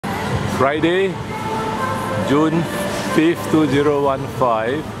Friday, June 5th,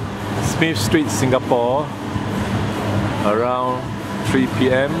 2015, Smith Street, Singapore, around 3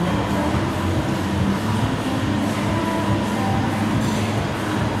 p.m.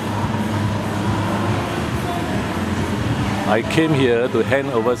 I came here to hand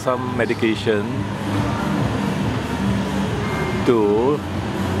over some medication to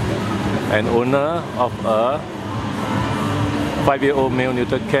an owner of a 5-year-old male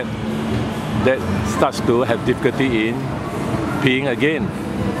neutered cat that starts to have difficulty in peeing again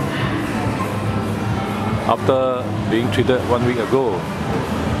after being treated 1 week ago.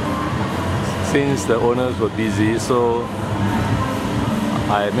 Since the owners were busy, so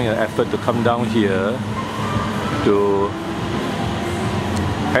I made an effort to come down here to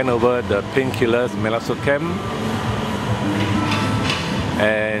hand over the painkillers meloxicam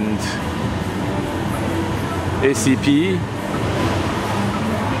and ACP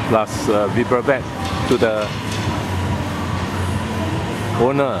plus Vibravet to the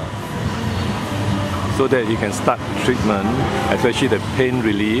owner so that he can start treatment, especially the pain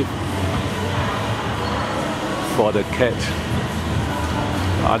relief for the cat.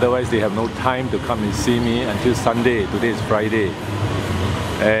 Otherwise they have no time to come and see me until Sunday. Today is Friday.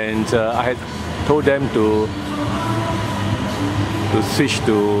 And I had told them to switch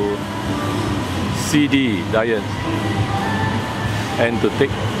to CD diet and to take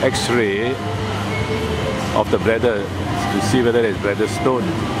X-ray of the bladder to see whether there is bladder stone,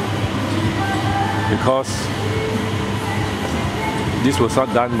 because this was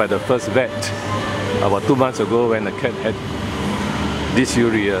not done by the first vet about 2 months ago when the cat had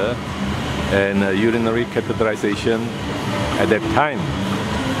dysuria and urinary catheterization at that time.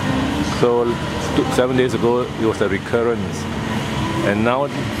 So 7 days ago it was a recurrence, and now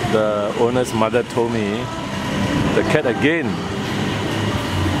the owner's mother told me the cat again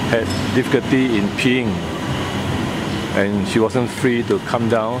had difficulty in peeing and she wasn't free to come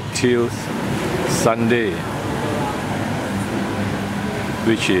down till Sunday,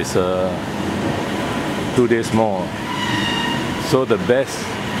 which is 2 days more. So the best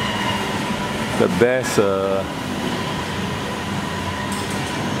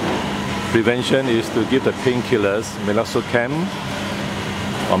prevention is to give the painkillers meloxicam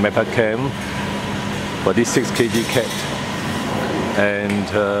or meloxicam for this 6 kg cat, and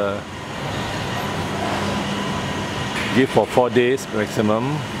give for 4 days maximum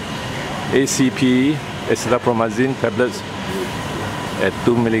ACP, azithromycin tablets at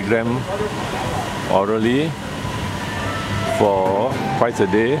 2 mg orally for twice a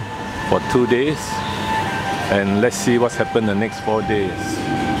day for 2 days, and let's see what's happened the next 4 days.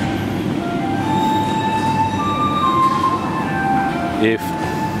 If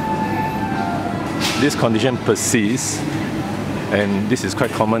this condition persists, and this is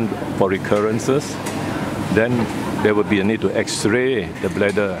quite common for recurrences, then there will be a need to X-ray the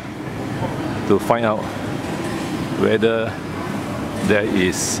bladder to find out whether there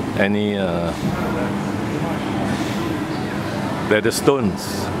is any bladder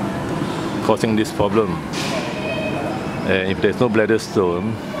stones causing this problem. And if there's no bladder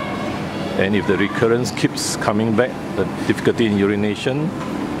stone, and if the recurrence keeps coming back, the difficulty in urination,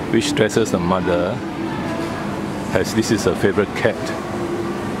 which stresses the mother, as this is a favorite cat,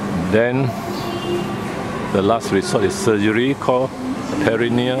 then the last resort is surgery called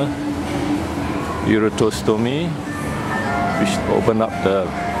perineal ureterostomy, which open up the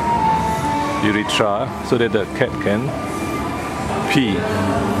urethra so that the cat can pee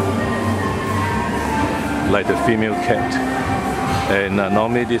like the female cat. And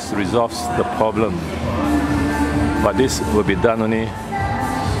normally this resolves the problem, but this will be done only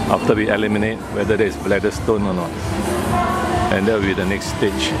after we eliminate whether there is bladder stone or not, and that will be the next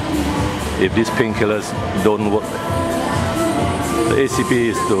stage if these painkillers don't work. The ACP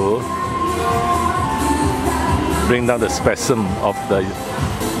is to bring down the spasm of the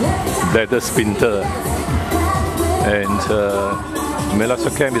bladder sphincter, and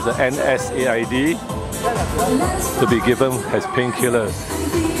meloxicam is the NSAID to be given as painkillers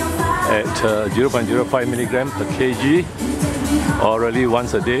at 0.05 mg per kg orally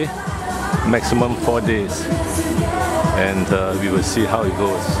once a day, maximum 4 days, and we will see how it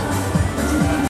goes.